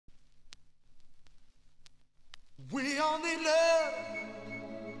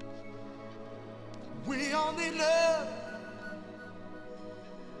all need love.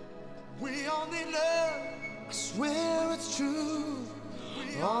 We all need love. I swear it's true.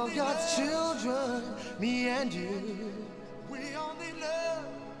 All God's children, me and you. We all need love.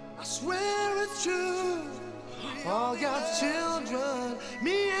 I swear it's true. All God's children,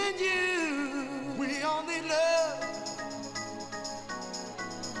 me and you. We all need love.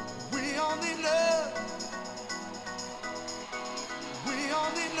 We all need love. We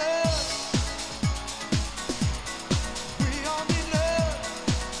all need love. We all need love.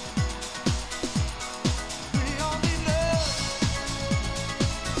 We all need love.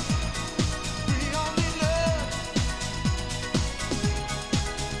 We all need love.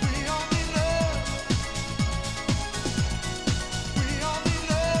 We all need love. We all need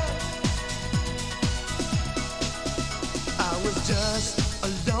love. I was just a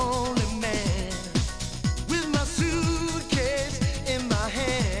lonely man with my suitcase in my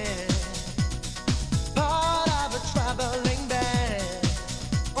hand, part of a traveling band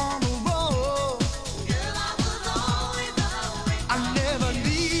on the road. Girl, I was always away. I never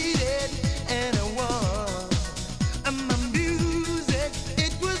needed anyone, and my music,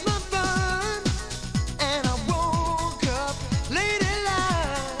 it was my fun. And I woke up late in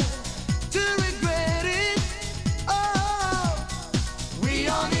life to regret it. Oh, we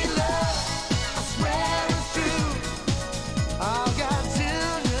all need love. I swear it's true. All got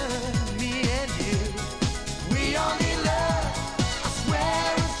children, me and you. We all need love. I swear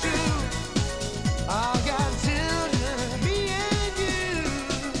it's true. All got children, me and you.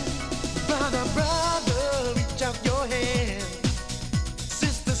 Brother, brother, reach out your hand.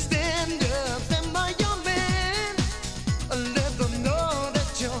 Sister, stand up, stand by your man. Let them know that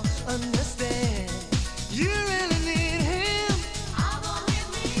you understand. You really need him. I've always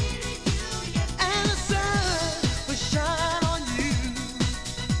needed you, yes. And the sun will shine on you.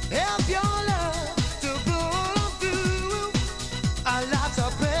 Help your love to pull on through. Our lives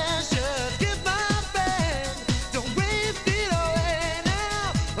are precious. Give my best. Don't waste it away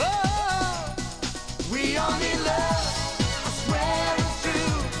now. Oh, we all need love. I swear it's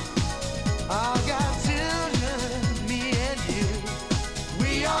true. All got children, me and you. We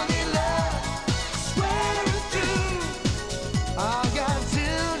all need love. I swear it's true. All got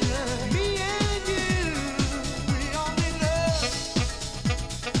children, me and you. We all need love.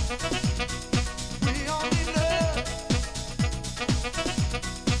 We all need love.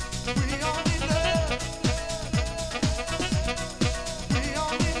 We all need love. We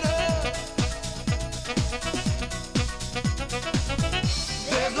all need love.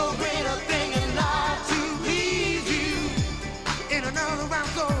 There's no greater thing in life to please you. In another round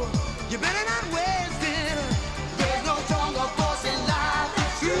go, you better not waste it. There's no stronger force in life than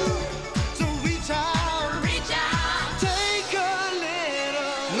true. So reach out, take a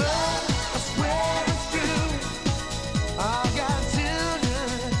little love. I swear it's true. All got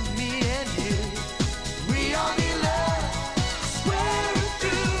children, me and you. We all need love. I swear it's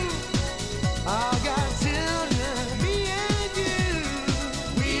true. All got children, me and you.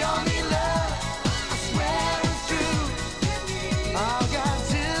 We all need love. I swear it's true. All got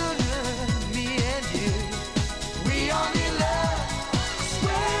children, me and you. We all need love. I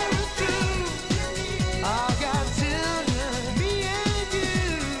swear it's true. All got children, me and you.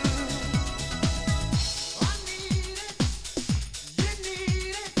 I need it. You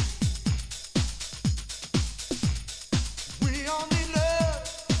need it. We all need love.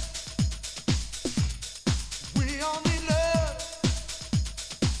 We all need love.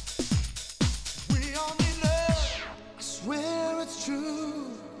 We all need love. I swear it's true.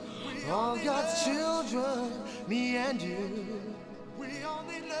 All God's children, me and you. We all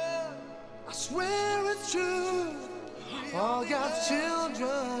need love. I swear it's true. All God's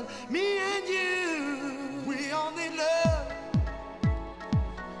children, me and you.